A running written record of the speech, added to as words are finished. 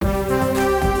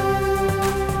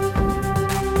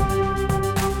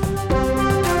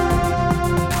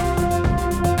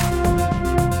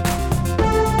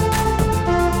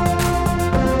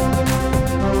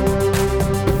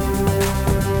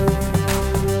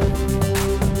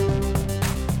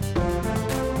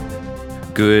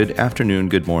Good afternoon,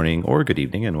 good morning, or good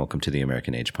evening, and welcome to the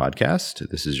American Age podcast.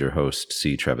 This is your host,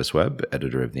 C. Travis Webb,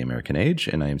 editor of the American Age,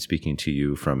 and I am speaking to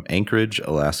you from Anchorage,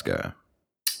 Alaska.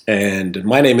 And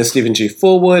my name is Stephen G.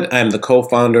 Fullwood. I'm the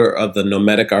co-founder of the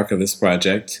Nomadic Archivist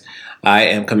Project. I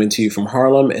am coming to you from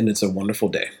Harlem, and it's a wonderful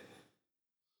day.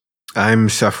 I'm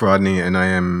Seth Rodney, and I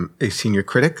am a senior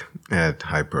critic at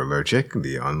Hyperallergic,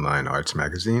 the online arts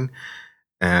magazine,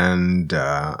 and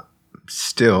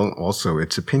still also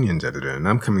its opinions editor. And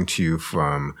I'm coming to you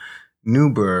from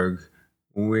Newburgh,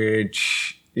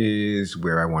 which is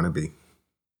where I want to be.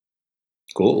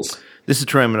 Cool. This is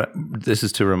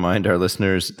to remind our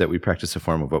listeners that we practice a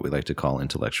form of what we like to call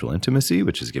intellectual intimacy,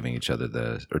 which is giving each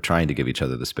other trying to give each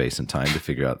other the space and time to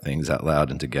figure out things out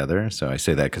loud and together. So I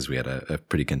say that because we had a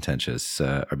pretty contentious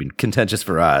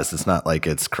for us. It's not like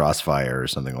it's Crossfire or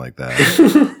something like that.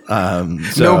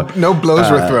 No blows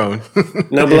were thrown.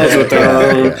 No blows were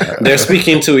thrown. They're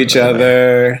speaking to each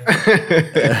other.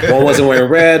 One wasn't wearing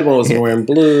red, one wasn't wearing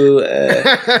blue.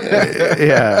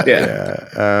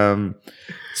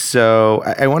 So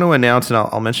I want to announce, and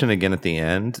I'll mention again at the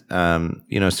end,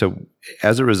 so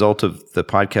as a result of the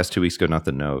podcast 2 weeks ago, not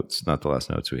the last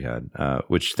notes we had,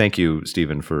 which thank you,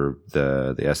 Stephen, for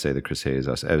the essay that Chris Hayes,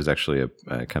 it was actually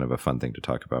a kind of a fun thing to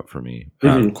talk about for me.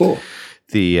 Cool.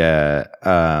 We're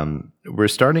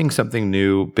starting something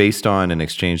new based on an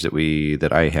exchange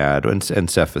that I had and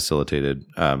Seth facilitated,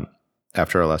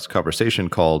 after our last conversation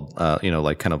called,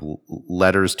 kind of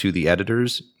letters to the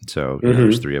editors. So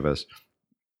there's three of us.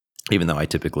 Even though I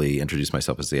typically introduce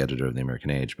myself as the editor of the American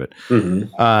Age, but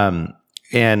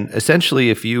and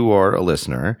essentially, if you are a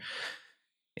listener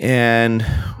and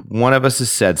one of us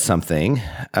has said something,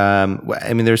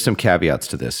 there's some caveats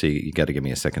to this, so you got to give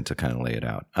me a second to kind of lay it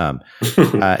out.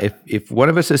 If one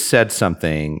of us has said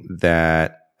something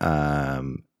that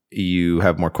you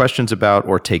have more questions about,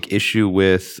 or take issue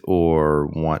with,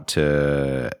 or want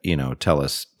to, tell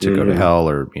us to go to hell,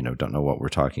 or don't know what we're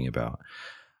talking about.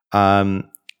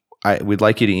 We'd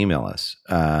like you to email us,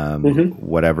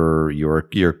 whatever your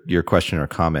question or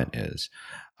comment is.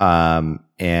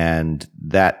 And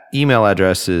that email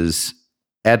address is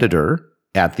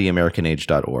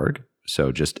editor@theamericanage.org.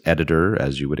 So just editor,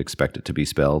 as you would expect it to be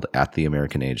spelled,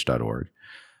 @theamericanage.org.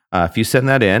 If you send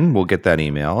that in, we'll get that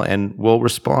email and we'll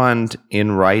respond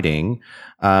in writing,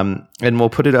 and we'll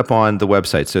put it up on the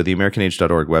website. So the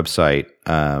americanage.org website,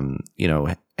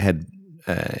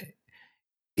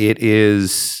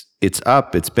 it's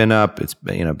up. It's been up. It's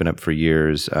been up for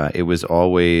years. It was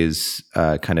always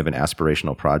kind of an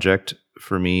aspirational project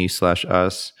for me /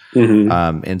 us.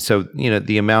 And so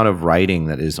the amount of writing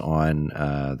that is on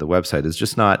the website is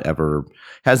just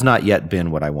has not yet been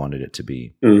what I wanted it to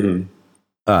be,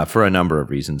 for a number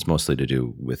of reasons, mostly to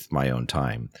do with my own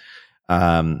time.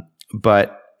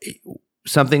 But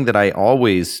something that I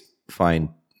always find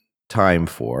time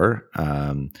for,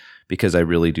 because I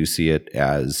really do see it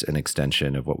as an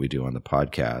extension of what we do on the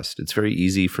podcast. It's very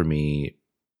easy for me,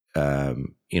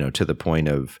 to the point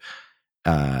of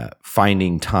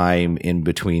finding time in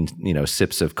between,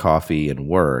 sips of coffee and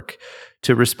work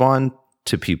to respond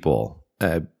to people,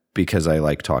 because I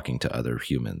like talking to other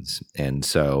humans. And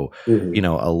so,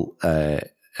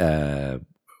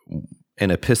 an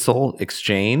epistle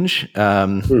exchange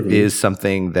is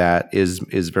something that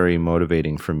is very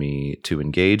motivating for me to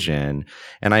engage in.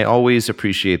 And I always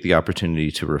appreciate the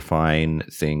opportunity to refine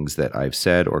things that I've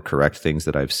said, or correct things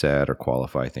that I've said, or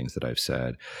qualify things that I've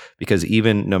said. Because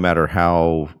even no matter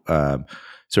how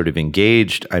sort of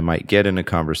engaged I might get in a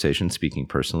conversation, speaking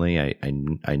personally,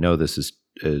 I know this is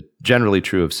generally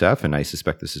true of Seth, and I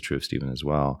suspect this is true of Stephen as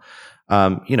well.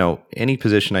 Any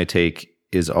position I take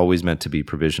is always meant to be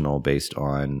provisional, based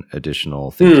on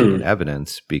additional thinking and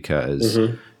evidence, because,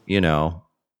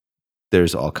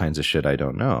 there's all kinds of shit I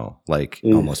don't know, like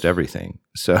almost everything.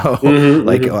 So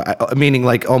meaning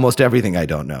like almost everything I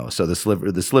don't know. So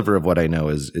the sliver of what I know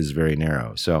is very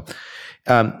narrow. So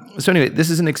anyway, this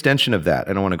is an extension of that.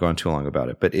 I don't want to go on too long about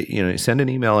it, but send an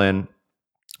email in.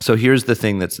 So here's the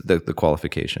thing that's the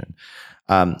qualification.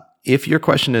 If your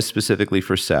question is specifically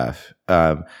for Seth,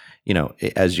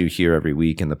 as you hear every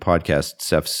week in the podcast,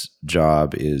 Seth's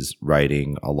job is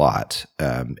writing a lot.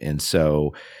 And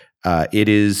so it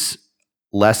is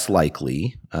less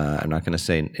likely, I'm not going to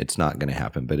say it's not going to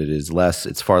happen, but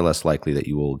it's far less likely that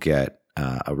you will get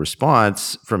a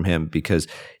response from him, because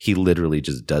he literally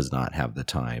just does not have the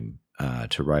time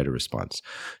to write a response.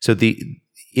 So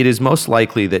it is most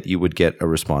likely that you would get a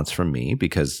response from me,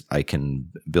 because I can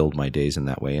build my days in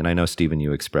that way. And I know, Stephen,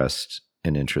 you expressed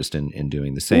an interest in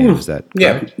doing the same. Is that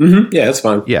correct? Yeah. Yeah, that's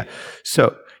fine. Yeah.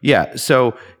 So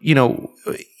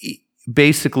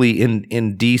basically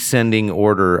in descending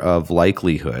order of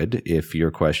likelihood, if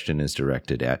your question is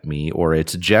directed at me or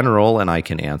it's general and I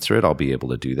can answer it, I'll be able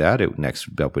to do that. Next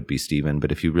up would be Stephen.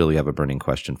 But if you really have a burning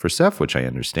question for Seth, which I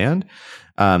understand,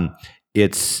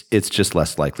 it's just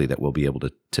less likely that we'll be able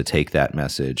to take that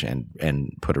message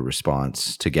and put a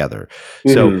response together.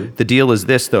 So the deal is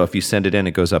this, though: if you send it in,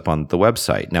 it goes up on the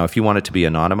website. Now, if you want it to be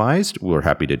anonymized, we're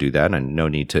happy to do that, and no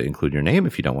need to include your name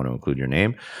if you don't want to include your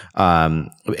name.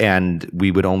 And we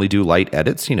would only do light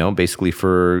edits, basically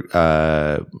for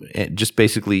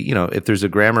if there's a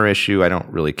grammar issue, I don't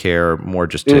really care. More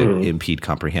just to impede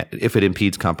comprehension. If it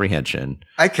impedes comprehension,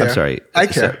 I care. I'm sorry, I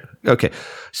care. Okay,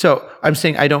 so I'm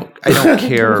saying I don't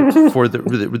care for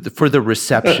the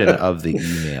reception of the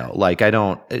email. Like I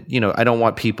don't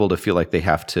want people to feel like they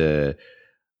have to,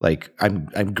 like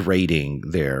I'm grading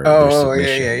their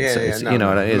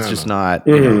submission. It's just not.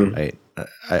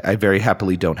 I very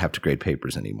happily don't have to grade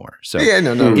papers anymore. So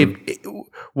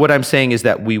what I'm saying is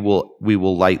that we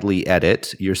will lightly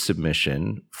edit your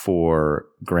submission for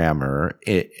grammar,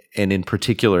 and in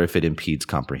particular if it impedes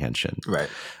comprehension. Right.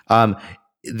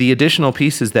 The additional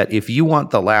piece is that if you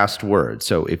want the last word,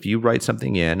 so if you write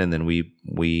something in and then we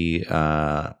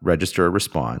register a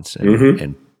response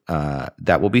and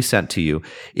that will be sent to you.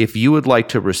 If you would like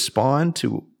to respond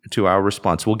to our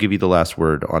response, we'll give you the last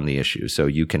word on the issue, so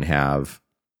you can have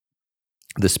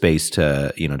the space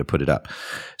to put it up.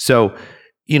 So,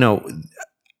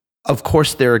 of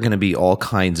course, there are going to be all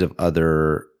kinds of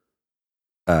other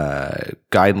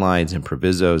guidelines and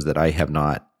provisos that I have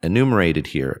not enumerated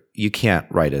here. You can't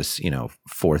write us,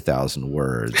 4,000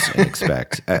 words and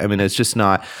expect. I mean, it's just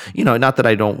not, not that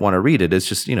I don't want to read it. It's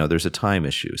just, there's a time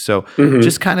issue. So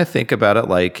just kind of think about it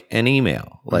like an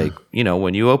email. Like,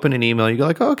 when you open an email, you go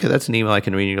like, oh, okay, that's an email I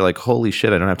can read. And you're like, holy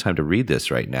shit, I don't have time to read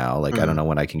this right now. Like, I don't know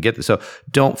when I can get this. So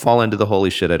don't fall into the holy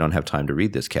shit, I don't have time to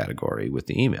read this category with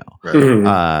the email.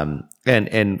 Right.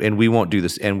 And we won't do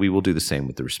this, and we will do the same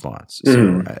with the response.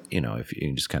 So, if you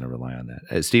can just kind of rely on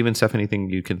that. Stephen, Steph, anything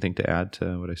you can think to add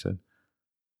to what I said?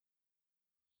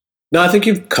 No, I think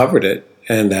you've covered it,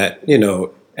 and that,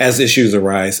 as issues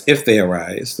arise, if they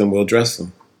arise, then we'll address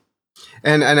them.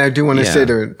 And I do want to say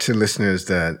to listeners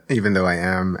that even though I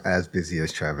am as busy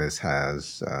as Travis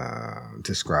has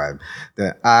described,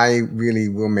 that I really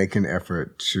will make an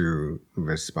effort to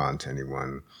respond to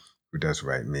anyone who does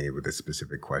write me with a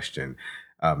specific question.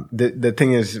 The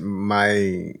thing is,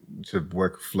 my sort of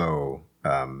workflow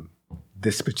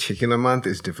this particular month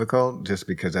is difficult just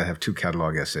because I have 2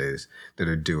 catalog essays that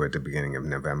are due at the beginning of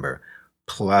November,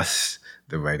 plus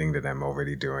the writing that I'm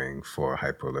already doing for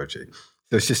Hyperallergic.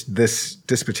 So it's just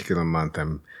this particular month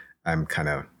I'm kind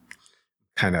of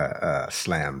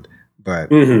slammed, but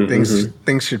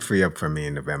things should free up for me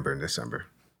in November and December.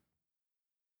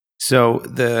 So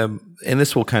and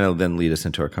this will kind of then lead us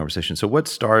into our conversation. So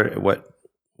what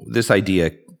this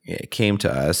idea came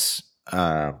to us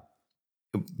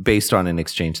based on an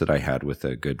exchange that I had with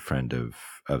a good friend of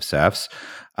Seth's.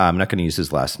 I'm not going to use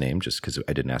his last name just because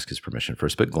I didn't ask his permission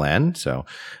first, but Glenn. So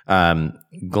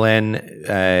Glenn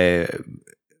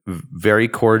very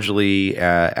cordially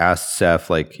asked Seth,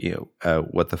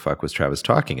 what the fuck was Travis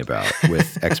talking about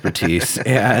with expertise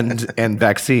and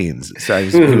vaccines? So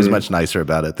he was much nicer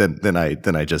about it than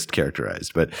I just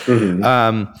characterized, but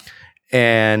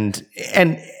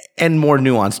and more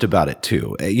nuanced about it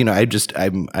too. I'm just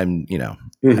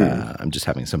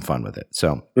having some fun with it.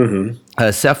 So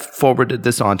Seth forwarded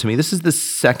this on to me. This is the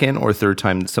second or third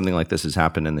time something like this has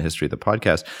happened in the history of the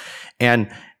podcast.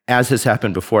 And as has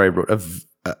happened before, I wrote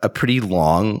a pretty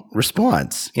long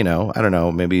response, I don't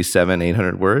know, maybe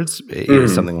 700-800 words,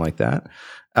 something like that.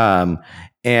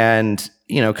 And,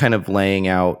 kind of laying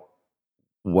out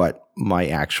what my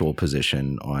actual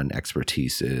position on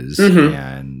expertise is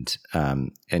and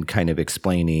kind of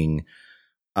explaining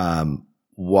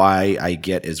why I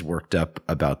get as worked up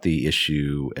about the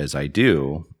issue as I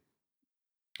do.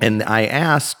 And I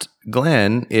asked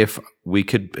Glenn if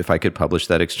I could publish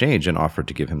that exchange and offered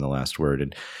to give him the last word.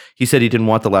 And he said he didn't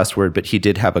want the last word, but he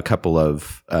did have a couple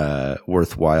of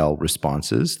worthwhile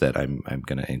responses that I'm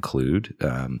going to include.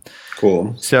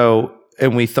 Cool. So,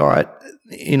 and we thought,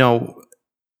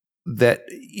 that,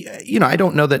 I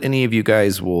don't know that any of you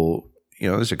guys will,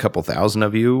 there's a couple thousand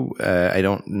of you. I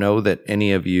don't know that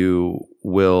any of you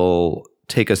will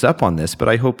take us up on this, but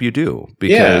I hope you do,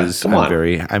 because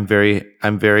I'm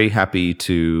very happy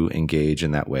to engage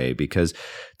in that way, because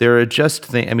there are just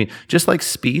things, just like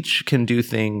speech can do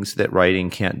things that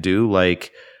writing can't do,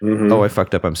 like, oh, I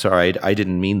fucked up, I'm sorry, I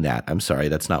didn't mean that, I'm sorry,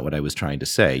 that's not what I was trying to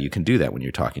say. You can do that when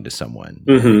you're talking to someone.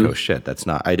 Like, oh shit,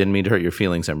 I didn't mean to hurt your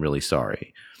feelings, I'm really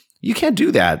sorry. You can't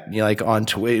do that, like on and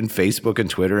Facebook and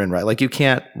Twitter and like you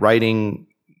can't. Writing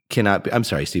cannot be. I'm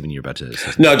sorry, Stephen, you're about to say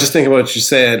something. No, just thinking about what you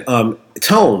said.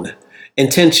 Tone,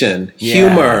 intention,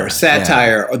 humor,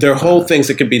 satire. There are whole things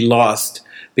that could be lost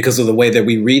because of the way that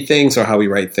we read things or how we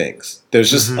write things.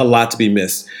 There's just a lot to be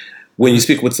missed. When you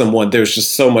speak with someone, there's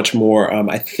just so much more,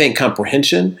 I think,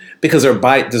 comprehension because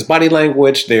there's body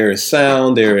language, there is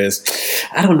sound, there is,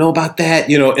 I don't know about that,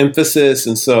 emphasis.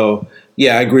 And so,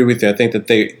 yeah, I agree with you. I think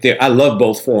that I love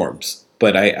both forms,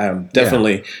 but I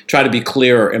definitely try to be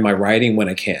clearer in my writing when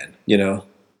I can,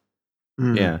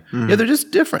 Mm-hmm. Yeah. Yeah, they're just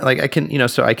different. Like I can,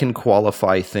 so I can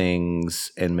qualify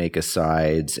things and make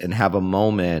asides and have a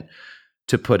moment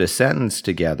to put a sentence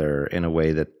together in a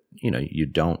way that, you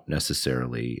don't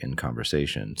necessarily in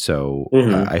conversation. So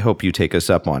I hope you take us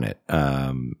up on it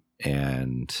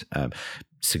and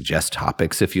suggest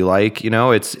topics if you like.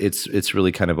 It's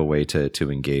really kind of a way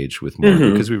to engage with more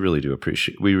because we really do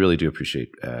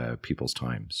appreciate people's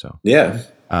time. So yeah.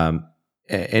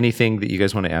 Anything that you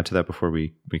guys want to add to that before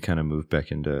we kind of move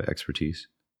back into expertise?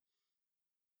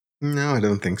 No, I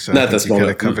don't think so. Not this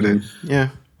moment. Covered it. Yeah.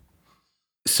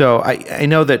 So I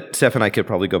know that Steph and I could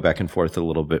probably go back and forth a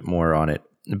little bit more on it,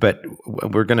 but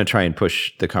we're going to try and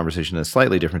push the conversation in a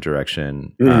slightly different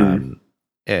direction. Coming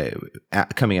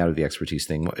out of the expertise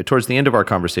thing, towards the end of our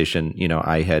conversation,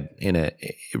 I had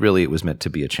it was meant to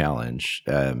be a challenge.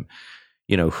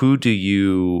 Who do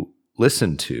you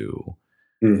listen to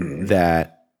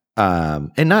that?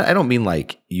 And I don't mean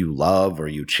like you love or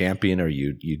you champion or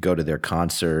you go to their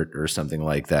concert or something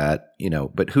like that,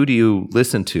 but who do you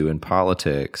listen to in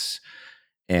politics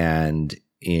and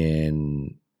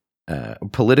in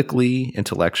politically,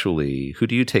 intellectually, who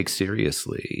do you take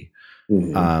seriously?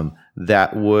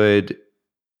 That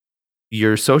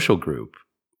your social group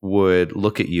would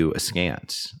look at you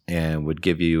askance and would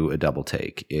give you a double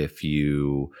take if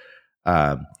you,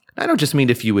 I don't just mean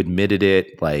if you admitted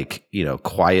it, like,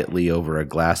 quietly over a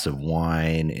glass of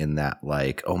wine in that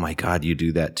like, oh my God, you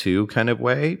do that too kind of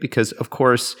way. Because of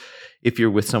course, if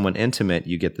you're with someone intimate,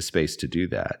 you get the space to do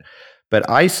that. But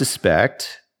I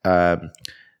suspect that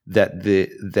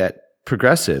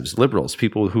progressives, liberals,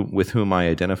 people with whom I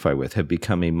identify with have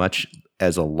become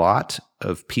as a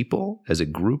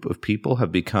group of people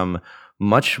have become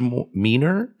much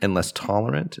meaner and less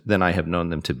tolerant than I have known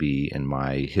them to be in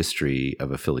my history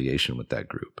of affiliation with that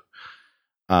group.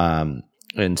 And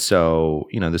so,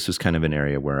 this was kind of an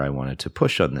area where I wanted to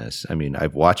push on this. I mean,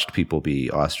 I've watched people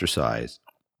be ostracized.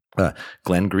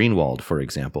 Glenn Greenwald, for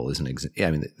example, is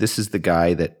this is the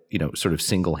guy that, sort of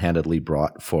single-handedly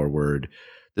brought forward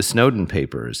the Snowden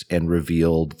papers and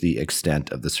revealed the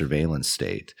extent of the surveillance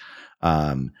state.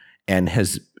 And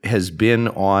has been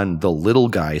on the little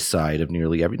guy side of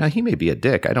nearly every. Now he may be a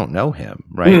dick. I don't know him,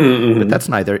 right? But that's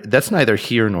neither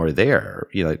here nor there.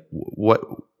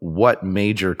 What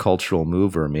major cultural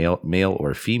mover, male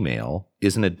or female,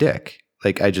 isn't a dick?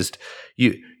 Like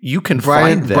you can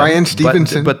find them. Brian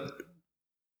Stevenson, but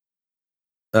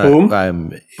whom?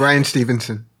 Brian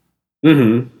Stevenson.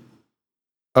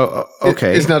 Oh,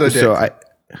 okay. It's not a dick. So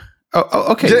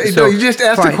okay. So you just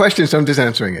asked a question, so I'm just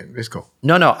answering it. It's cool.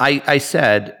 No. I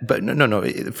said, but no.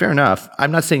 Fair enough.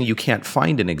 I'm not saying you can't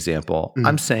find an example.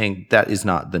 I'm saying that is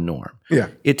not the norm. Yeah.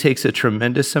 It takes a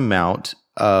tremendous amount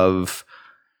of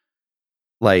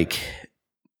like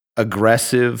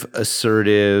aggressive,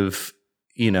 assertive,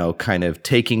 kind of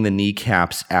taking the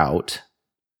kneecaps out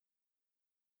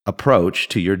approach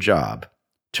to your job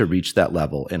to reach that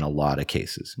level in a lot of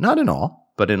cases. Not in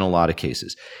all, but in a lot of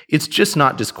cases. It's just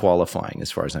not disqualifying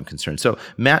as far as I'm concerned. So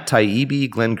Matt Taibbi,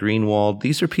 Glenn Greenwald,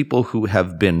 these are people who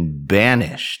have been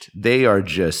banished. They are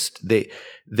just,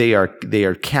 they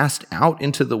are cast out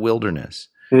into the wilderness,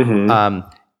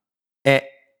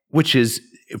 which is,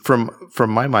 from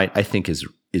my mind, I think is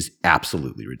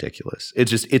absolutely ridiculous.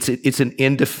 It's an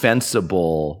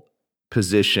indefensible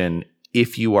position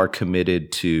if you are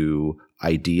committed to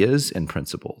ideas and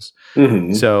principles.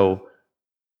 So,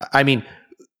 I mean,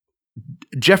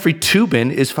 Jeffrey Toobin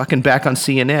is fucking back on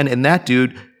CNN, and that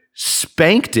dude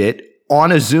spanked it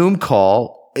on a Zoom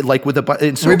call, like with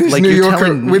his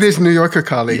New Yorker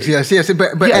colleagues. Yes,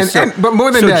 but more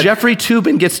than that, so Jeffrey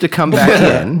Toobin gets to come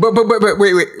back in. But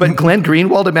wait. But Glenn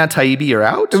Greenwald and Matt Taibbi are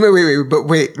out.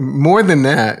 Wait. More than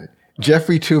that,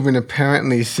 Jeffrey Toobin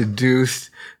apparently seduced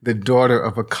the daughter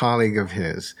of a colleague of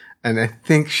his, and I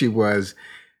think she was.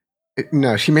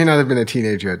 No, she may not have been a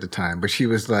teenager at the time, but she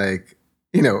was like,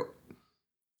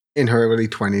 in her early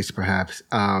 20s, perhaps.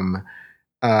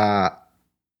 I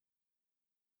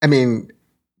mean,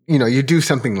 you do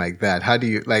something like that. How do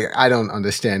you, I don't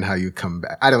understand how you come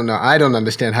back. I don't know. I don't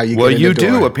understand how you get in the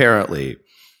door. Well, you do, apparently.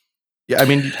 Yeah,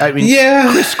 I mean,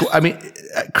 Yeah.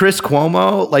 Chris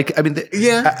Cuomo. Like, I mean,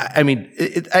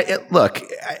 look,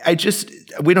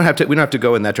 we don't have to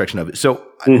go in that direction of it. So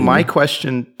my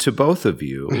question to both of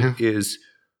you is,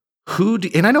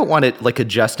 and I don't want it like a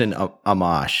Justin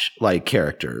Amash like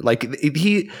character. Like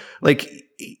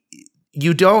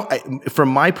you don't. From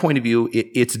my point of view,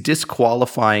 it's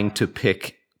disqualifying to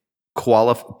pick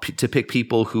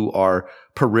people who are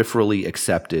peripherally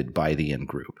accepted by the in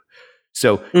group.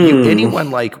 So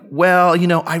anyone like, well,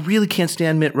 I really can't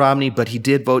stand Mitt Romney, but he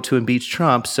did vote to impeach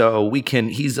Trump, so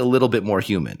he's a little bit more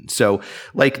human. So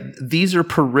like these are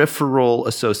peripheral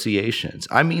associations.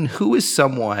 I mean, who is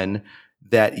someone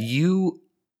that you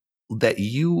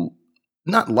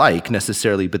not like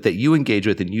necessarily, but that you engage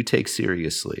with and you take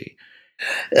seriously?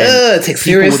 Take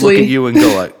seriously? Would look at you and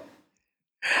go like,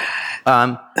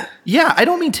 I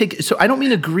don't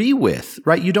mean agree with,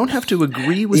 right? You don't have to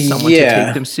agree with someone to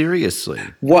take them seriously.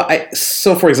 Well,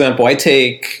 so for example, I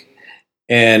take,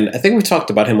 and I think we talked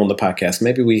about him on the podcast.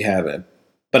 Maybe we haven't,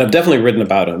 but I've definitely written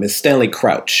about him. Is Stanley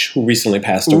Crouch, who recently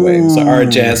passed away. He was an art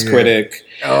jazz critic.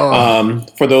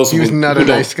 For those he was not a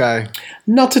nice guy.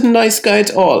 Not a nice guy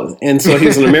at all. And so he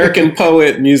was an American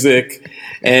poet, music,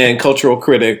 and cultural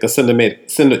critic, a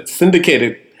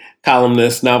syndicated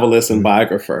columnist, novelist, and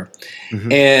biographer.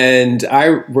 And I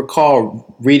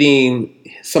recall reading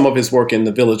some of his work in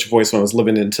the Village Voice when I was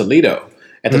living in Toledo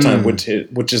at the time, which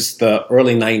is the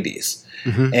early 90s.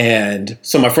 And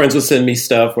so my friends would send me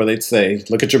stuff where they'd say,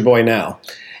 look at your boy now.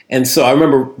 And so I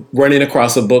remember running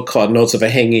across a book called Notes of a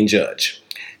Hanging Judge.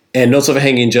 And Notes of a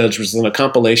Hanging Judge was in a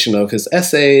compilation of his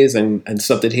essays and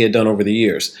stuff that he had done over the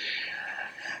years.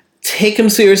 Take him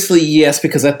seriously, yes,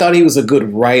 because I thought he was a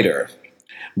good writer.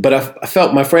 But I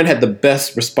felt my friend had the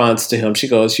best response to him. She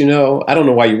goes, I don't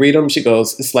know why you read him. She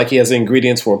goes, it's like he has the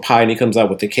ingredients for a pie and he comes out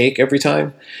with the cake every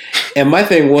time. And my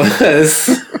thing was,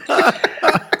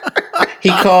 he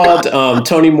called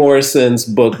Toni Morrison's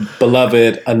book,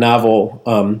 Beloved, a novel,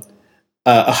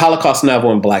 a Holocaust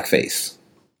novel in blackface.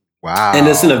 Wow. And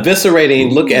it's an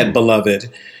eviscerating look at Beloved,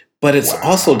 but it's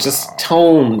also just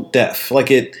tone deaf. I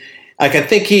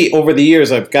think he, over the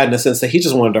years, I've gotten a sense that he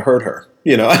just wanted to hurt her.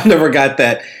 I never got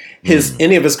that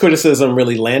any of his criticism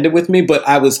really landed with me, but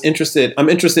I'm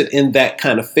interested in that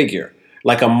kind of figure.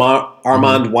 Like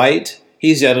Armand White,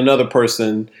 he's yet another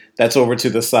person that's over to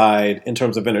the side in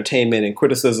terms of entertainment and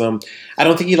criticism. I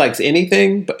don't think he likes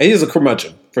anything, but he's a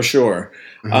curmudgeon for sure.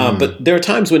 But there are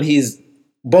times when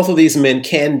both of these men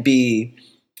can be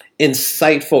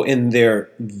insightful in their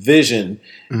vision.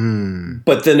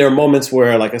 But then there are moments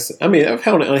where, like I said, I've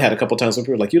only had a couple times where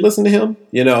people are like, you listen to him,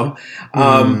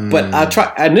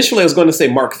 But initially I was going to say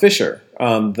Mark Fisher,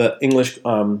 the English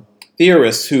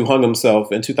theorist who hung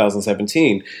himself in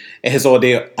 2017, and his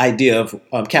idea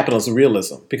of capitalism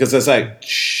realism. Because as I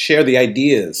share the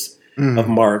ideas of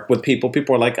Mark with people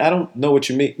are like, I don't know what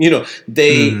you mean.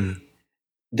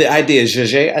 The idea is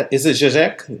Zizek? Is it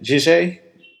Zizek?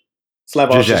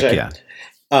 Slavoj Zizek. Yeah.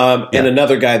 And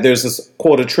another guy, there's this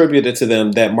quote attributed to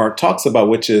them that Mark talks about,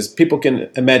 which is people can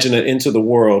imagine an end to the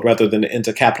world rather than an end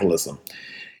to capitalism.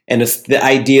 And it's the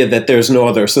idea that there's no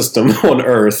other system on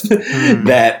earth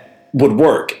that would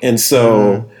work. And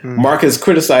so Mark is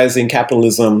criticizing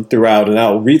capitalism throughout, and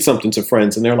I'll read something to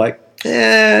friends and they're like,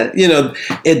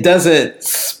 it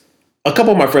doesn't. A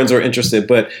couple of my friends are interested,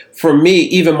 but for me,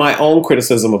 even my own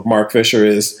criticism of Mark Fisher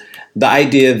is the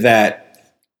idea that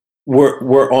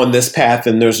we're on this path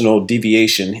and there's no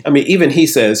deviation. Even he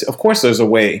says, of course there's a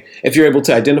way, if you're able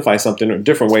to identify something, or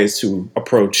different ways to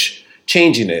approach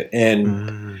changing it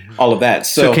and all of that.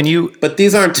 So but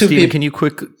these aren't two people.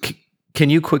 Can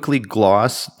you quickly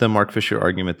gloss the Mark Fisher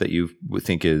argument that you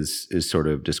think is sort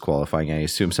of disqualifying? I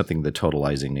assume something the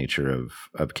totalizing nature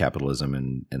of capitalism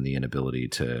and the inability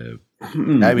to.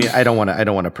 I don't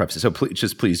want to preface it. So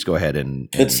please go ahead and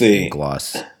let's see. And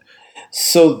gloss.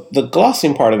 So the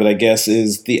glossing part of it, I guess,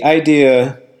 is the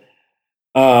idea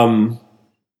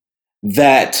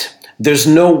that there's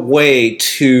no way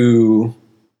to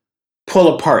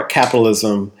pull apart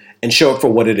capitalism and show it for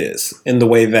what it is in the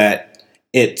way that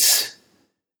it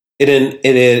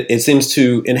seems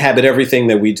to inhabit everything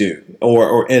that we do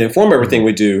or inform everything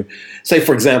we do. Say,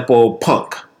 for example,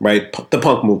 punk, right? The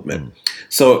punk movement.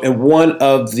 So in one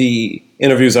of the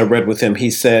interviews I read with him, he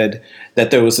said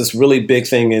that there was this really big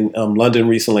thing in London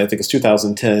recently, I think it's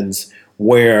 2010s,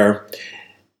 where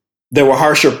there were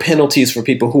harsher penalties for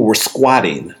people who were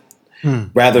squatting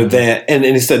rather than, and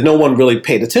he said no one really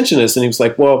paid attention to this. And he was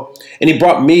like, well, and he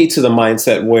brought me to the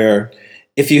mindset where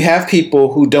if you have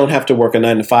people who don't have to work a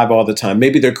 9 to 5 all the time,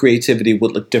 maybe their creativity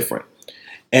would look different.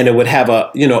 And it would have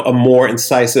a more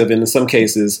incisive, and in some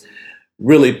cases,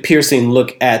 really piercing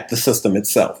look at the system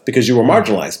itself because you were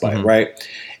marginalized by it, right?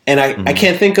 And I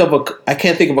can't think of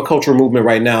a cultural movement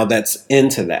right now that's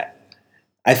into that.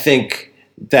 I think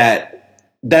that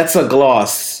that's a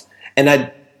gloss, and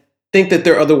I think that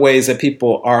there are other ways that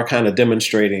people are kind of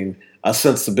demonstrating a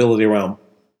sensibility around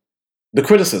the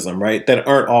criticism, right? That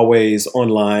aren't always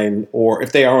online, or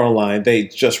if they are online, they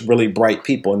just really bright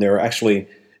people, and they're actually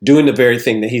doing the very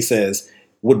thing that he says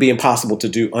would be impossible to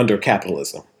do under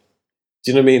capitalism.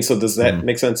 Do you know what I mean? So does that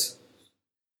make sense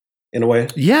in a way?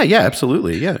 Yeah,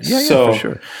 absolutely. Yeah, for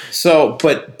sure. So,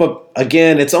 but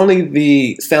again, it's only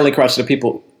the Stanley Crouch that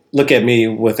people look at me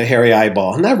with a hairy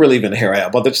eyeball. Not really even a hairy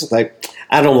eyeball. They're just like,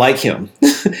 I don't like him.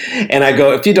 And I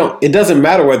go, it doesn't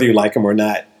matter whether you like him or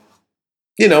not.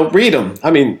 Read him.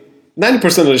 I mean,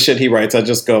 90% of the shit he writes, I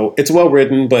just go, it's well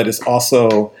written, but it's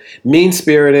also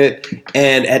mean-spirited.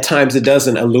 And at times it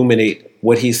doesn't illuminate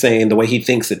what he's saying the way he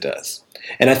thinks it does.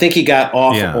 And I think he got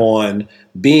off on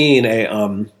being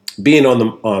being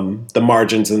on the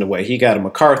margins in a way. He got a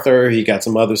MacArthur, he got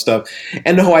some other stuff.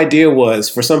 And the whole idea was,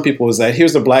 for some people, was that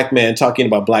here's a black man talking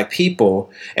about black people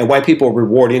and white people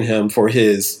rewarding him for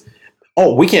his,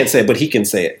 we can't say it, but he can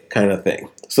say it kind of thing.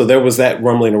 So there was that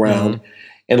rumbling around.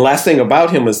 And last thing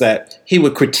about him was that he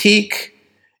would critique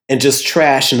and just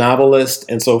trash novelists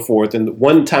and so forth. And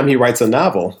one time he writes a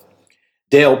novel,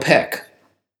 Dale Peck,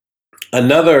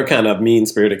 another kind of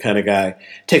mean-spirited kind of guy,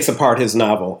 takes apart his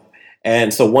novel.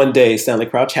 And so one day Stanley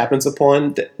Crouch happens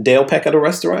upon Dale Peck at a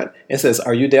restaurant and says,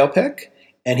 "Are you Dale Peck?"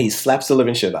 And he slaps the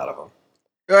living shit out of him.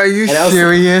 Are you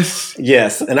serious?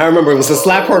 Yes. And I remember it was a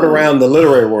slap heard around the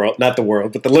literary world, not the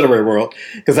world, but the literary world.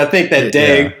 Because I think that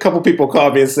day, a couple people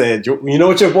called me and said, "You know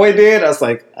what your boy did?" I was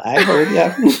like, "I heard,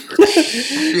 yeah."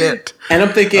 Shit. And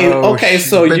I'm thinking, okay,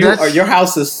 so your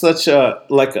house is such a,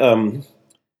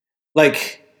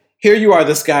 here you are,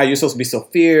 this guy, you're supposed to be so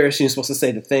fierce, you're supposed to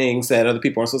say the things that other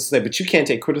people aren't supposed to say, but you can't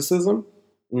take criticism.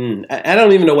 I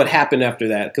don't even know what happened after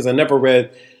that, because I never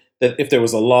read that if there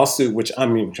was a lawsuit, which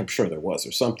I'm sure there was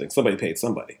or something. Somebody paid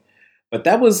somebody. But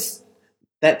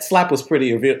that slap was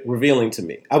pretty revealing to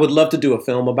me. I would love to do a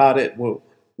film about it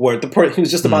where he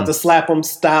was just about to slap him,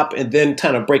 stop, and then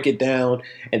kind of break it down.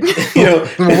 And,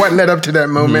 what led up to that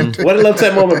moment? What led up to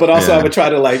that moment, but also I would try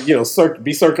to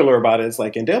be circular about it. It's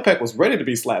like, and Dale Peck was ready to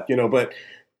be slapped, but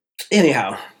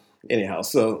anyhow.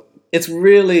 So it's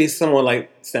really someone like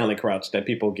Stanley Crouch that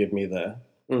people give me I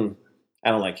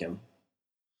don't like him.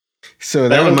 So I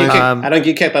don't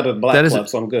get kicked out of the Black Club,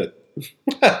 so I'm good.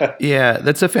 Yeah,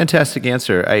 that's a fantastic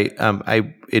answer.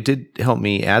 It did help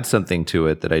me add something to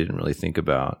it that I didn't really think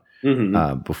about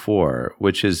before,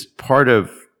 which is part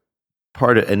of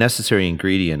a necessary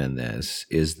ingredient in this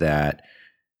is that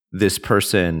this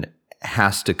person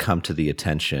has to come to the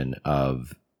attention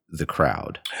of the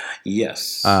crowd.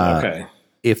 Yes. Okay.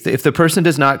 If the person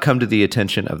does not come to the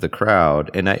attention of the crowd,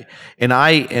 and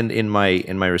in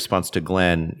my response to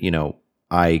Glenn,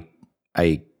 I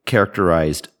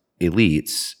characterized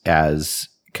elites as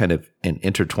kind of an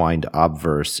intertwined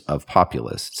obverse of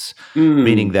populists,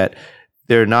 meaning that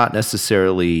they're not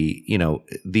necessarily,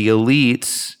 the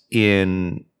elites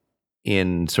in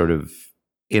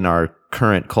our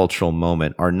current cultural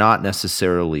moment are not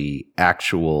necessarily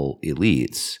actual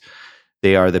elites.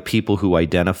 They are the people who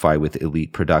identify with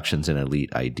elite productions and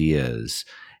elite ideas,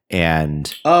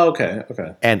 and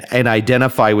and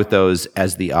identify with those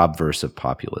as the obverse of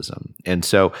populism. And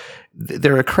so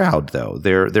they're a crowd, though.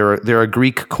 They're a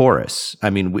Greek chorus. I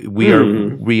mean,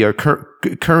 we are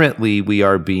currently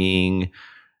being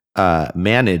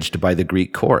managed by the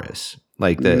Greek chorus.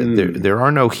 Like there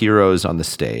are no heroes on the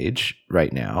stage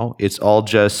right now. It's all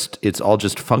just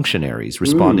functionaries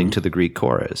responding to the Greek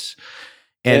chorus.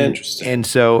 And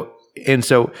so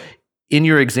in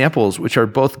your examples, which are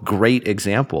both great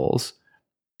examples,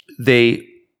 they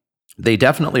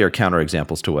definitely are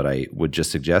counterexamples to what I would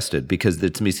just suggested, because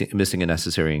it's missing a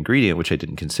necessary ingredient, which I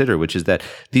didn't consider, which is that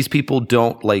these people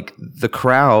don't, like the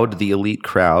crowd, the elite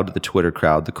crowd, the Twitter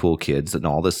crowd, the cool kids, and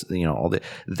all this,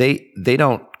 they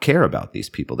don't care about these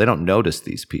people. They don't notice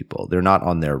these people. They're not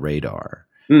on their radar.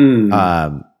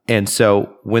 And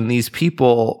so when these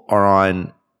people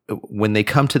when they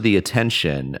come to the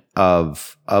attention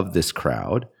of this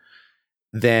crowd,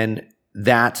 then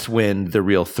that's when the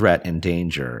real threat and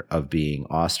danger of being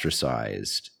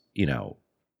ostracized,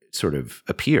 sort of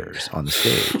appears on the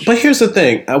stage. But here's the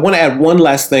thing. I want to add one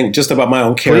last thing just about my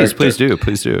own character. Please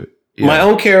do. Yeah. My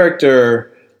own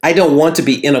character, I don't want to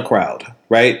be in a crowd,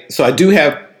 right? So I do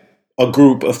have a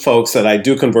group of folks that I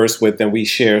do converse with, and we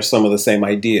share some of the same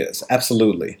ideas.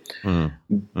 Absolutely.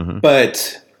 Mm-hmm.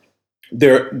 But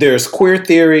there's queer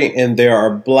theory and there are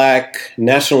Black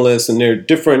nationalists, and there are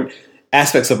different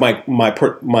aspects of my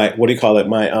what do you call it,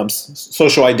 my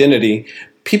social identity,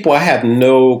 people I have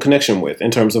no connection with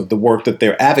in terms of the work that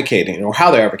they're advocating or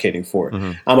how they're advocating for it.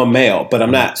 Mm-hmm. I'm a male, but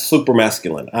I'm not super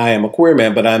masculine. I am a queer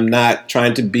man, but I'm not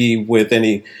trying to be with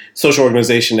any social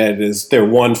organization that is their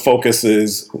one focus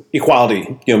is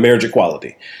equality, marriage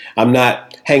equality. I'm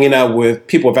not hanging out with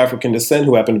people of African descent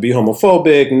who happen to be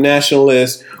homophobic,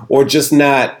 nationalist, or just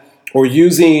not, or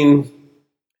using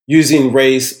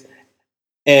race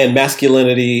and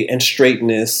masculinity and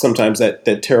straightness, sometimes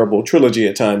that terrible trilogy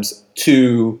at times,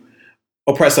 to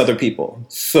oppress other people.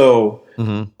 So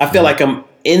I feel like I'm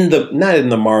not in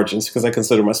the margins, because I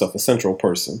consider myself a central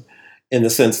person in the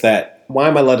sense that, why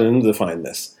am I letting them define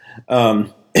this?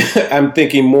 I'm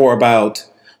thinking more about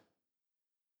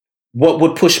what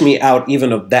would push me out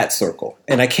even of that circle.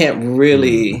 And I can't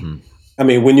really, I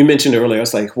mean, when you mentioned it earlier, I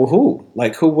was like, well, who?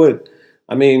 Like, who would?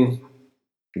 I mean,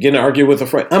 getting to argue with a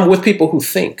friend. I'm with people who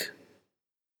think.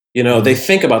 They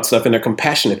think about stuff, and they're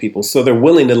compassionate people. So they're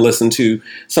willing to listen to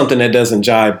something that doesn't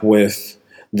jibe with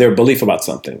their belief about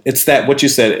something. It's that, what you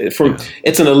said,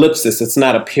 it's an ellipsis. It's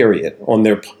not a period on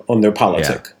their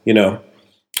politic,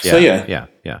 So Yeah,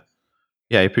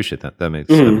 I appreciate that. That makes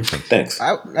sense. Thanks.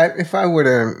 If I were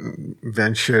to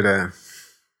venture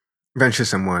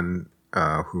someone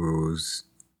who's,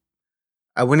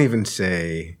 I wouldn't even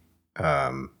say,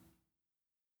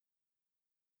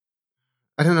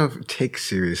 I don't know if take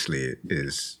seriously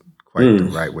is quite the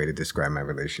right way to describe my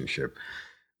relationship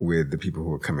with the people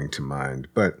who are coming to mind.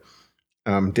 But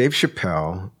Dave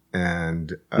Chappelle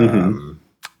and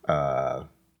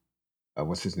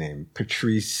what's his name?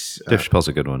 Patrice. Dave Chappelle's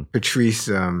a good one. Patrice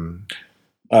O'Neill.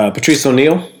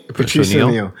 Patrice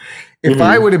O'Neill. If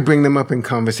I were to bring them up in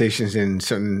conversations in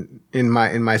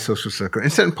my social circle,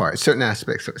 in certain parts, certain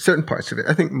aspects, certain parts of it,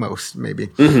 I think most maybe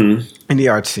in the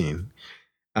art scene.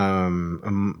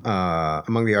 Among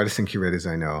the artists and curators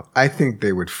I know, I think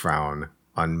they would frown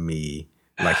on me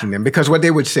liking them, because what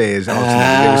they would say is ultimately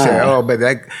they would say, "Oh, but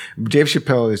that Dave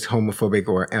Chappelle is homophobic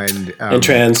and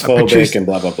transphobic and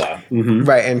blah blah blah."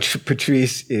 Right, and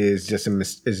Patrice is just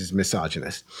is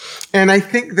misogynist. And I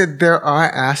think that there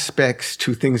are aspects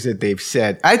to things that they've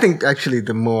said. I think actually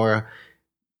the more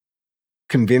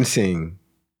convincing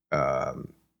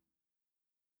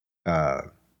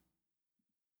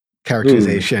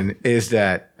characterization is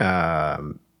that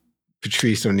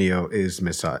Patrice O'Neill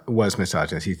was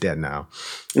misogynist. He's dead now.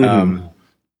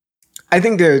 I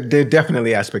think there are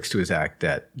definitely aspects to his act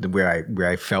where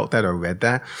I felt that or read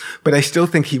that, but I still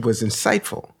think he was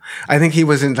insightful. I think he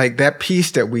was in like that piece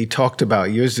that we talked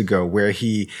about years ago, where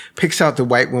he picks out the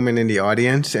white woman in the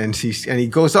audience and he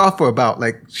goes off for about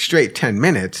like straight 10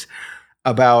 minutes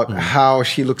about how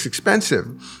she looks expensive,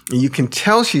 and you can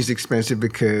tell she's expensive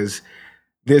because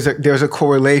there's a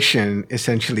correlation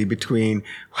essentially between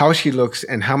how she looks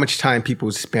and how much time people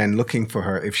would spend looking for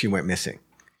her if she went missing.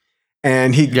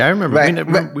 And I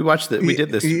remember we watched that. We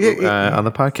did this on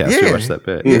the podcast. We watched that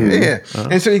bit.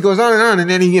 And so he goes on, and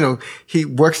then he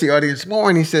works the audience more,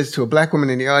 and he says to a black woman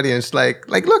in the audience, like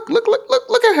look at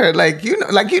her,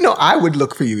 I would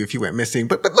look for you if you went missing,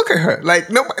 but look at her,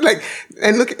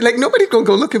 nobody's gonna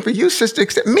go looking for you, sister,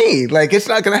 except me. Like, it's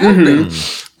not gonna happen.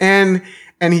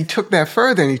 And he took that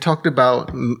further, and he talked about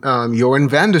Joran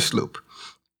Vandersloot,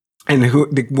 and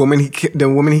the woman he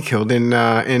killed in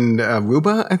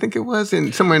Aruba, I think it was,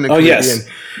 somewhere in the Caribbean, yes.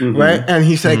 Right? And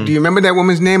he's like, "Do you remember that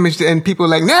woman's name?" And people are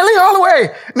like, Nellie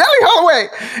Holloway,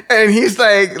 and he's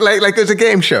like there's a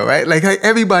game show, right? Like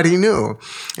everybody knew,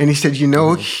 and he said, he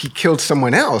killed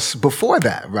someone else before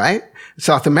that, right?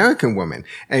 South American woman.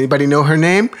 Anybody know her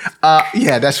name?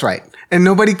 Yeah, that's right. And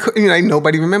nobody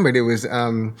remembered. It was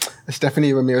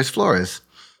Stephanie Ramirez Flores.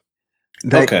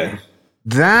 Okay.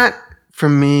 That for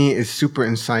me is super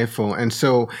insightful, and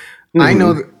so I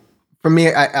know that for me,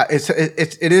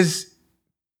 it is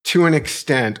to an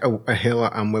extent a hill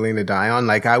I'm willing to die on.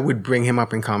 Like, I would bring him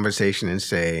up in conversation and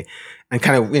say, and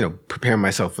kind of prepare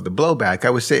myself for the blowback. I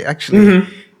would say, actually,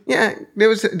 yeah, there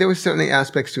was certainly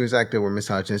aspects to his act that were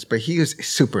misogynist, but he was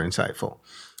super insightful.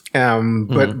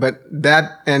 But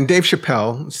that, and Dave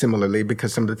Chappelle similarly,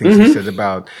 because some of the things he said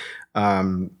about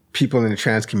people in the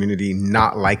trans community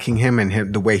not liking him,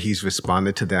 and the way he's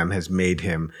responded to them has made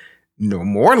him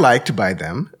more liked by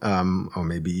them, or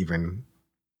maybe even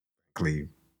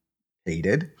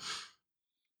hated.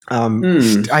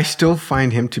 I still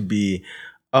find him to be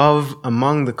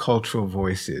among the cultural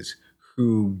voices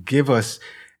who give us.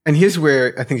 And here's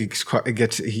where I think he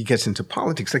gets into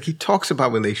politics. Like, he talks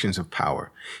about relations of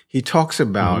power. He talks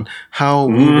about how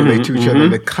we relate to each other,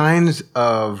 the kinds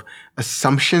of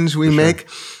assumptions we make,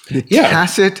 the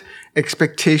tacit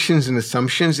expectations and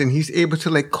assumptions, and he's able to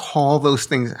like call those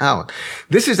things out.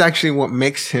 This is actually what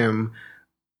makes him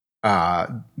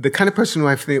the kind of person who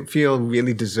I feel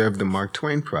really deserved the Mark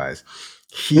Twain Prize.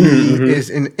 He is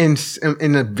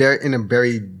in a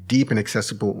very deep and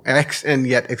accessible and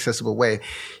yet accessible way.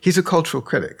 He's a cultural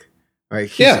critic, right?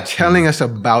 He's telling us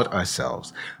about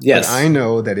ourselves. Yes, but I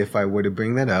know that if I were to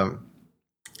bring that up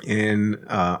in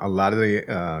a lot of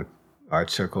the art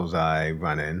circles I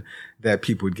run in, that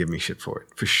people would give me shit for it,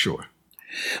 for sure.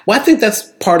 Well, I think that's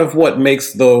part of what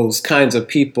makes those kinds of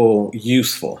people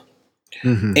useful.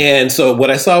 Mm-hmm. And so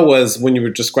what I saw was when you were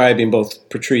describing both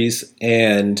Patrice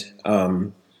and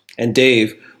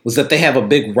Dave was that they have a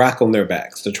big rock on their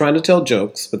backs. They're trying to tell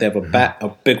jokes, but they have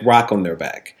a big rock on their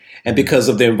back. And because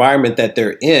of the environment that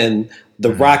they're in,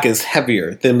 the rock is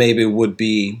heavier than maybe it would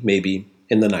be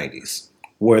in the 90s,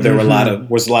 where there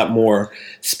was a lot more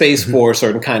space for a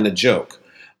certain kind of joke.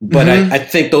 But I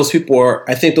think those people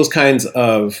I think those kinds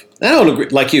of, I don't agree,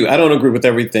 like you, I don't agree with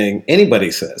everything anybody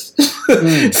says.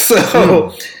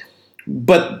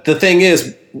 But the thing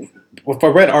is, if I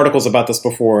read articles about this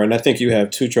before, and I think you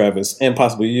have too, Travis, and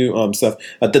possibly you, Seth,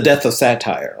 the death of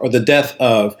satire, or the death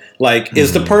of, like,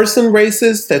 is the person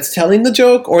racist that's telling the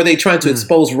joke, or are they trying to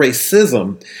expose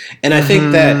racism? And I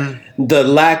think that the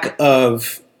lack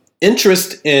of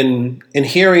interest in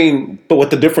hearing but what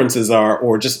the differences are,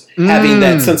 or just having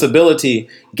that sensibility,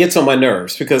 gets on my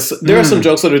nerves, because there are some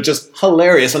jokes that are just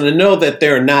hilarious, and I know that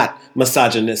they're not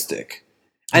misogynistic.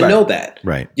 I know that,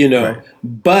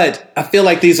 but I feel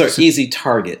like these are easy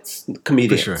targets,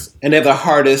 comedians, for sure. And they have the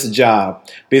hardest job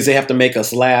because they have to make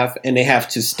us laugh and they have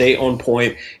to stay on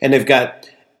point, and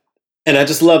and I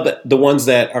just love the ones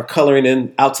that are coloring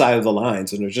in outside of the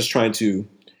lines and they're just trying to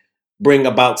bring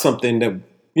about something that,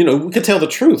 we could tell the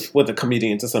truth with a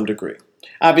comedian to some degree.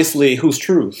 Obviously, whose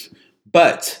truth?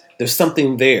 But there's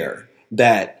something there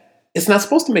that it's not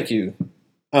supposed to make you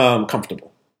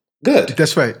comfortable. Good.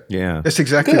 That's right. Yeah. That's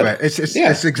exactly right. It's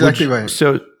exactly right.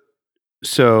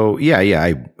 So yeah.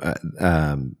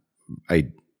 I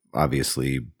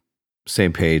obviously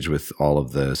same page with all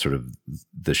of the sort of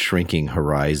the shrinking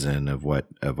horizon of what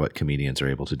comedians are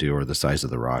able to do, or the size of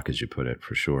the rock, as you put it,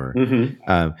 for sure.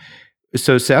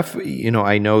 So Seth,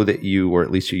 I know that you, or at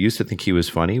least you used to think he was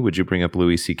funny. Would you bring up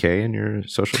Louis C.K. in your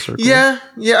social circle? Yeah.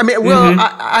 I mean, well,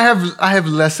 I have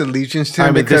less allegiance to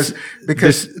him because.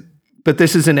 But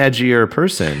this is an edgier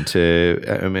person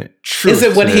Is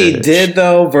it what he did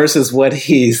though versus what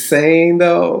he's saying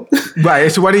though? Right,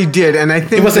 it's what he did, and I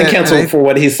think he wasn't canceled for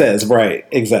what he says. Right,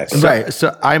 exactly.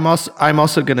 So I'm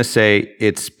also going to say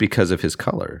it's because of his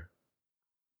color.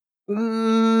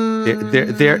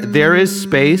 There is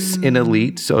space in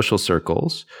elite social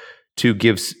circles to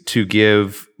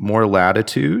give more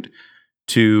latitude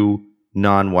to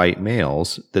non-white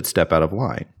males that step out of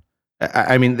line.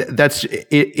 I mean, that's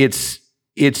it.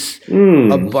 It's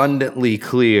abundantly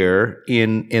clear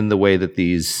in the way that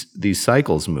these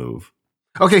cycles move.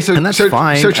 Okay, and that's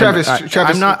fine. So Travis,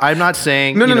 I'm not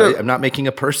saying no. I'm not making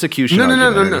a persecution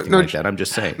argument or anything like that. I'm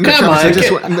just saying. Come on,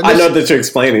 I know that you're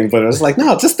explaining, but it's like,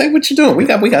 no, just say what you're doing. We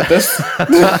got this.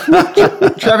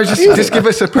 Travis, just give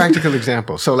us a practical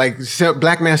example. So,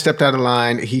 black man stepped out of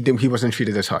line. He wasn't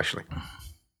treated as harshly.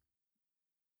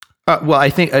 Well, I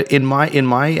think in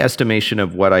my estimation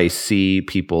of what I see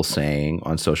people saying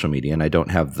on social media, and I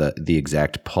don't have the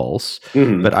exact pulse,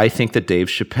 but I think that Dave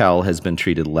Chappelle has been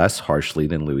treated less harshly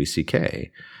than Louis C.K.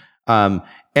 And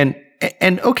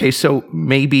okay, so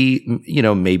maybe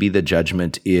the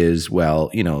judgment is, well,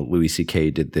 Louis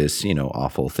C.K. did this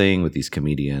awful thing with these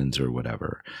comedians or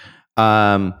whatever.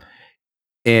 I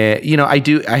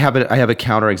have a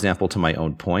counterexample to my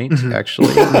own point,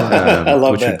 actually, I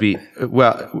love which that.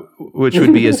 Which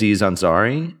would be Aziz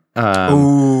Ansari.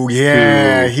 Oh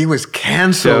yeah, he was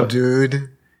canceled, dude.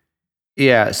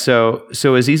 Yeah, so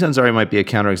Aziz Ansari might be a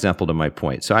counterexample to my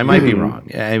point. So I might be wrong.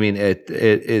 I mean,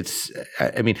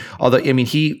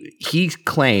 he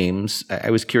claims.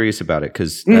 I was curious about it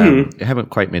because I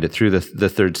haven't quite made it through the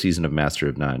third season of Master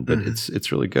of None, but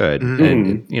it's really good,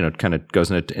 and it kind of goes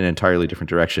in an entirely different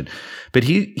direction. But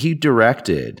he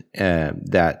directed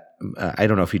that. I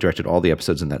don't know if he directed all the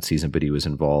episodes in that season, but he was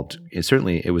involved.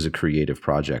 Certainly, it was a creative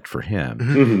project for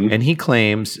him. And he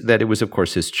claims that it was, of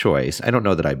course, his choice. I don't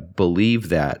know that I believe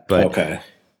that,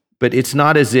 but it's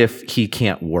not as if he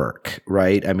can't work,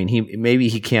 right? I mean, maybe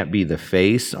he can't be the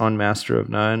face on Master of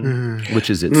None,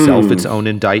 which is itself its own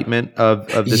indictment of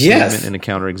this movement and a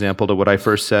counterexample to what I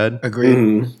first said.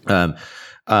 Agreed. But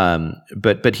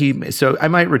so I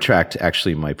might retract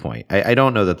actually my point. I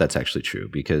don't know that that's actually true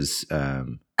because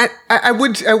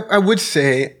I would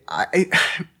say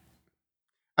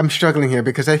I'm struggling here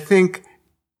because I think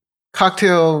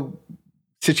cocktail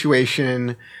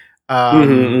situation.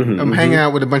 I'm hanging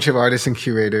out with a bunch of artists and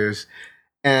curators,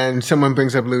 and someone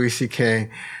brings up Louis C.K.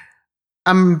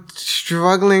 I'm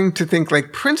struggling to think,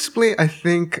 like, principally, I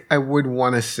think I would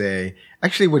want to say,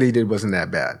 actually, what he did wasn't that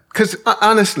bad. Because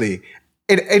honestly,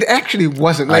 it actually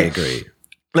wasn't. Like, I agree.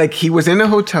 Like, he was in a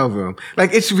hotel room.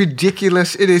 Like, it's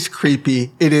ridiculous. It is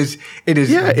creepy. It is.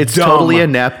 Yeah, it's dumb. totally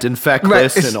inept and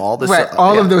feckless and all this. Right,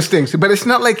 all of those things. But it's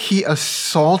not like he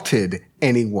assaulted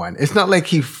anyone. It's not like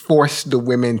he forced the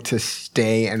women to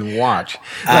stay and watch.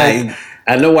 Like,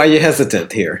 I know why you're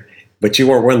hesitant here, but you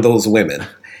weren't one of those women.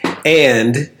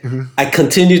 And I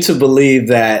continue to believe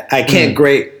that I can't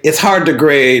grade. It's hard to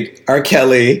grade R.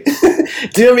 Kelly.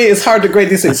 Do you know what I mean? It's hard to grade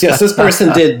these things. Yes, this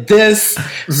person did this,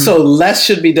 so less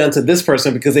should be done to this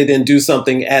person because they didn't do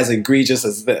something as egregious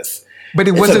as this. But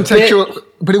it wasn't sexual.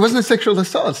 But it wasn't a sexual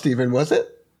assault, Stephen, was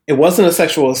it? It wasn't a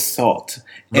sexual assault.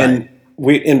 Right. And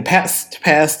we, in past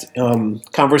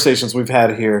conversations we've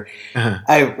had here,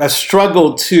 I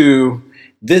struggled to.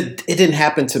 It didn't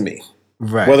happen to me.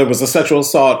 Right. Whether it was a sexual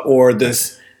assault or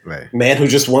this man who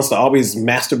just wants to always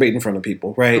masturbate in front of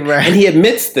people, right? And he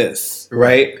admits this,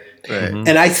 right?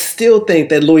 And I still think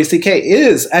that Louis C.K.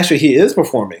 is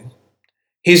performing.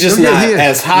 He's just not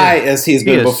as high as he's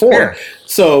been before. Yeah.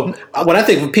 So when I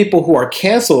think of people who are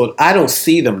canceled, I don't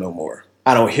see them no more.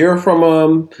 I don't hear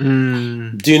from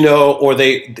them. Do you know? Or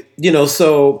they,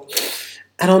 so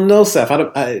I don't know, Seth.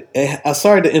 I'm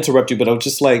sorry to interrupt you, but I'm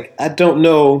just like, I don't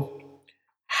know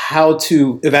how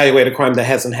to evaluate a crime that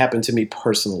hasn't happened to me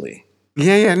personally.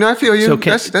 Yeah. No, I feel you. So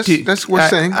that's worth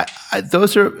saying.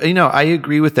 Those are, I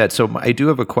agree with that. So I do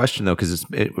have a question though, because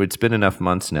it's been enough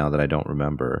months now that I don't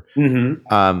remember. Did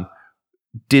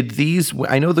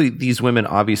I know these women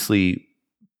obviously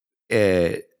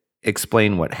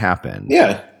explain what happened.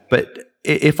 Yeah. But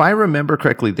if I remember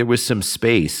correctly, there was some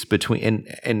space between,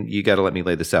 and you got to let me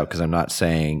lay this out because I'm not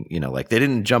saying, like they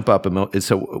didn't jump up.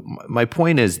 So my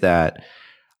point is that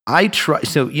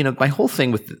my whole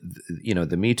thing with,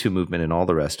 the Me Too movement and all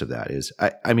the rest of that is,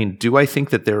 I mean, do I think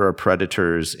that there are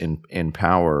predators in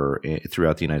power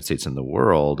throughout the United States and the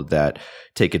world that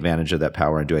take advantage of that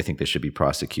power? And do I think they should be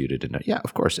prosecuted? And yeah,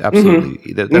 of course,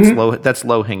 absolutely. That's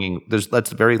low hanging.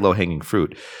 That's very low hanging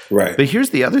fruit. Right. But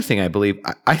here's the other thing I believe.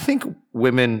 I think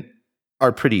women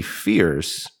are pretty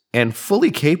fierce and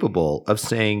fully capable of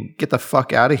saying, get the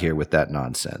fuck out of here with that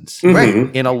nonsense. Right.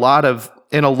 In a lot of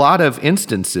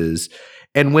instances.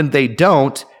 And when they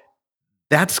don't,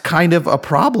 that's kind of a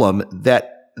problem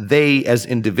that they as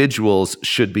individuals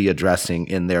should be addressing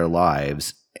in their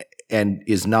lives, and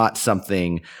is not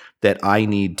something that I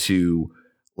need to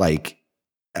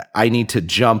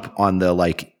jump on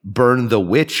the burn the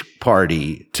witch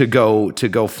party to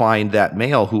go find that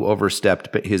male who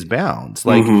overstepped his bounds.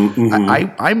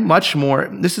 I'm much more,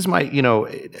 this is my,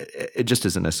 just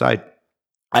as an aside,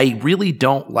 I really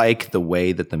don't like the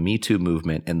way that the Me Too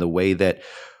movement and the way that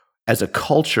as a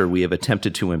culture we have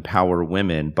attempted to empower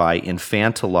women by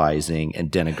infantilizing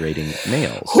and denigrating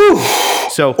males.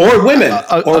 So, or women,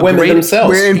 or women themselves.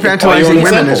 We're infantilizing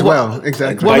women as well.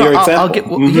 Exactly. Well, I'll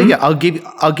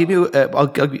give you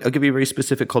a very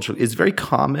specific culture. It's very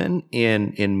common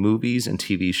in movies and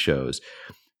TV shows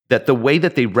that the way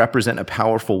that they represent a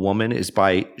powerful woman is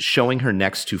by showing her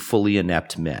next to fully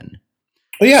inept men.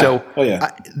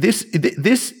 This is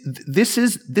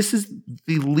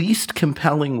the least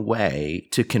compelling way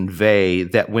to convey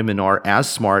that women are as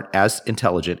smart, as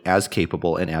intelligent, as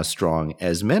capable, and as strong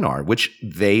as men are, which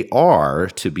they are,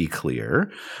 to be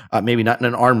clear. Maybe not in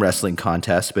an arm wrestling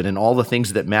contest, but in all the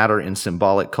things that matter in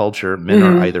symbolic culture, men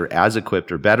are either as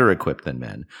equipped or better equipped than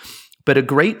men. But a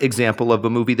great example of a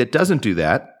movie that doesn't do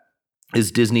that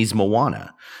is Disney's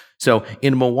Moana. So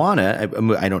in Moana,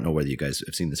 I don't know whether you guys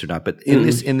have seen this or not, but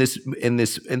in this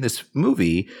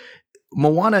movie,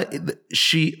 Moana,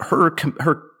 her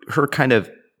kind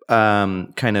of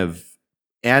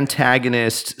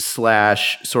antagonist /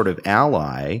 sort of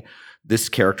ally, this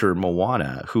character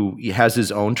Moana, who has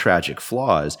his own tragic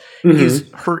flaws, is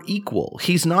her equal.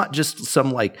 He's not just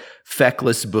some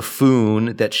feckless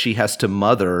buffoon that she has to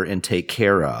mother and take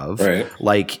care of,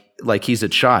 like he's a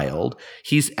child.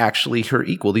 He's actually her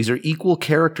equal. These are equal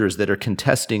characters that are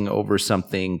contesting over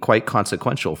something quite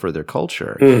consequential for their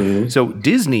culture. So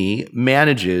Disney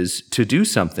manages to do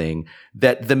something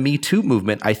that the Me Too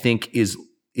movement, I think, is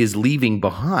leaving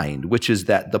behind, which is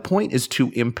that the point is to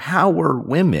empower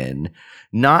women,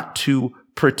 not to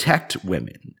protect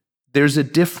women. there's a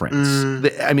difference.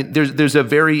 I mean, there's a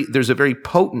very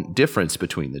potent difference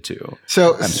between the two.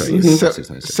 So I'm sorry.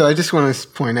 So I just want to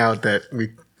point out that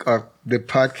the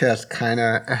podcast kind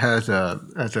of has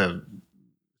a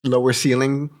lower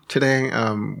ceiling today.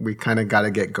 We kind of got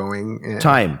to get going.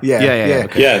 Time. Yeah.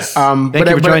 Okay. Yes. Thank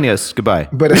you for joining us. Goodbye.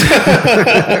 But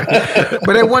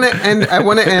I want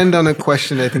to end on a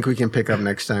question I think we can pick up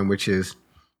next time, which is,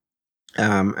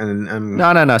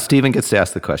 No. Steven gets to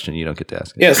ask the question. You don't get to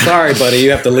ask it. Yeah, sorry, buddy. You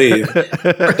have to leave.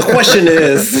 The question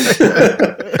is,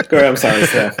 go ahead. I'm sorry,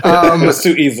 Steph. It was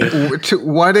too easy. To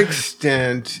what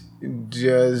extent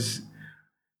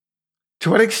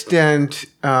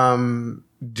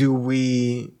do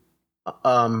we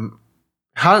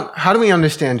how do we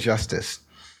understand justice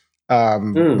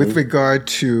with regard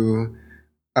to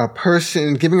a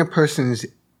person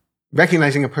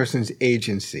recognizing a person's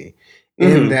agency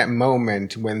in that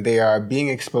moment when they are being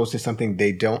exposed to something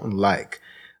they don't like?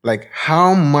 Like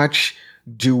how much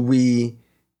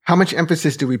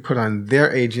emphasis do we put on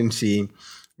their agency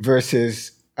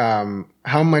versus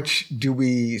how much do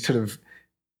we sort of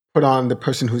put on the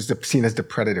person who's seen as the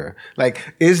predator?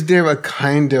 Like, is there a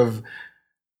kind of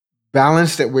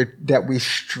balance that we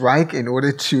strike in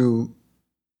order to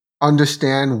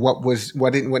understand what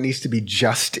needs to be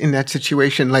just in that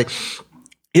situation? Like,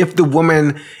 if the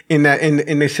woman in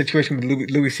the situation with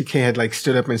Louis C.K. had like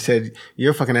stood up and said,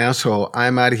 "You're a fucking asshole.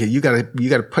 I'm out of here. You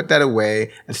gotta put that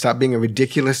away and stop being a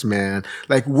ridiculous man."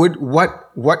 Like,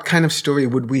 what kind of story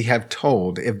would we have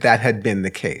told if that had been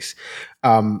the case?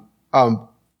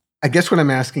 I guess what I'm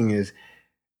asking is,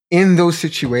 in those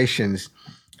situations,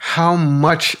 how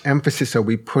much emphasis are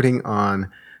we putting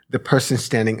on the person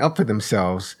standing up for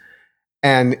themselves?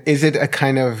 And is it a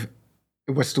kind of,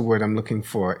 what's the word I'm looking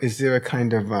for? Is there a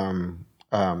kind of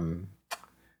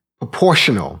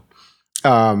proportional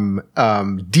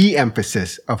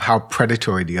de-emphasis of how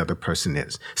predatory the other person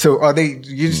is? So are they,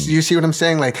 you see what I'm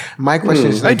saying? Like, my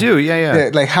question is, like, I do, yeah.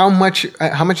 Like, how much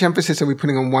emphasis are we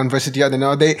putting on one versus the other?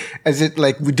 Now,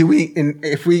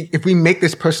 if we make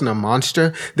this person a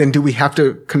monster, then do we have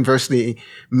to conversely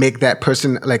make that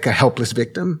person like a helpless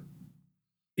victim?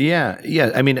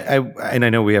 Yeah. I mean, I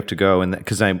know we have to go, and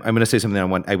because I'm going to say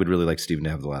something I would really like Stephen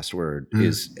to have the last word.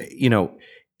 Is,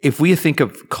 if we think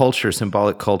of culture,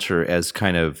 symbolic culture, as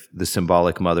kind of the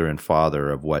symbolic mother and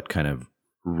father of what kind of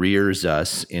rears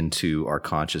us into our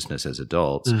consciousness as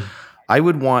adults, I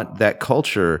would want that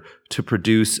culture to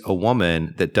produce a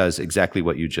woman that does exactly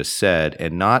what you just said,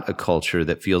 and not a culture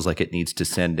that feels like it needs to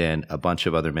send in a bunch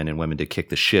of other men and women to kick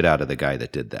the shit out of the guy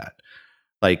that did that.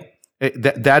 Like,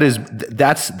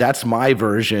 that's my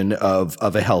version of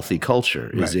a healthy culture.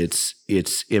 Is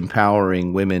it's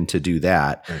empowering women to do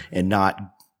that and not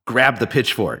grab the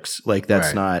pitchforks. Like,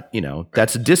 that's not,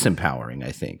 that's disempowering.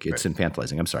 I think it's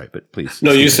infantilizing. I'm sorry, but please.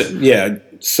 No, you said, yeah.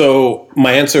 So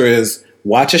my answer is,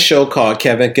 watch a show called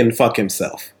Kevin Can Fuck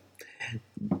Himself.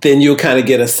 Then you'll kind of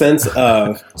get a sense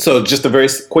of, so just a very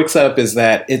quick setup is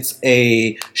that it's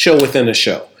a show within a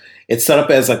show. It's set up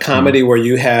as a comedy where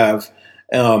you have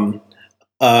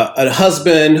a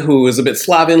husband who is a bit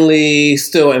slovenly,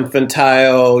 still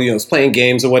infantile, is playing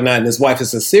games or whatnot, and his wife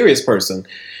is a serious person.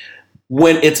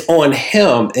 When it's on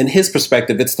him, in his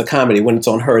perspective, it's the comedy. When it's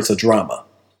on her, it's a drama.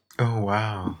 Oh,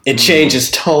 wow. It changes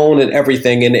tone and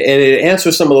everything, and it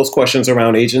answers some of those questions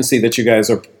around agency that you guys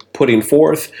are putting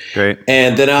forth. Great.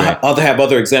 And then I'll have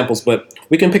other examples, but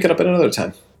we can pick it up at another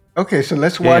time. Okay, so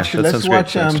let's watch. Let's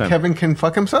watch. Kevin Can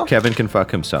Fuck Himself. Kevin Can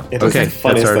Fuck Himself. Okay,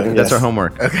 that's our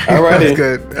homework. Okay, all right, that's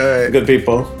good. All right, good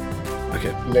people.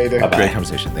 Okay, later. Great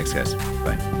conversation. Thanks, guys.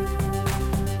 Bye.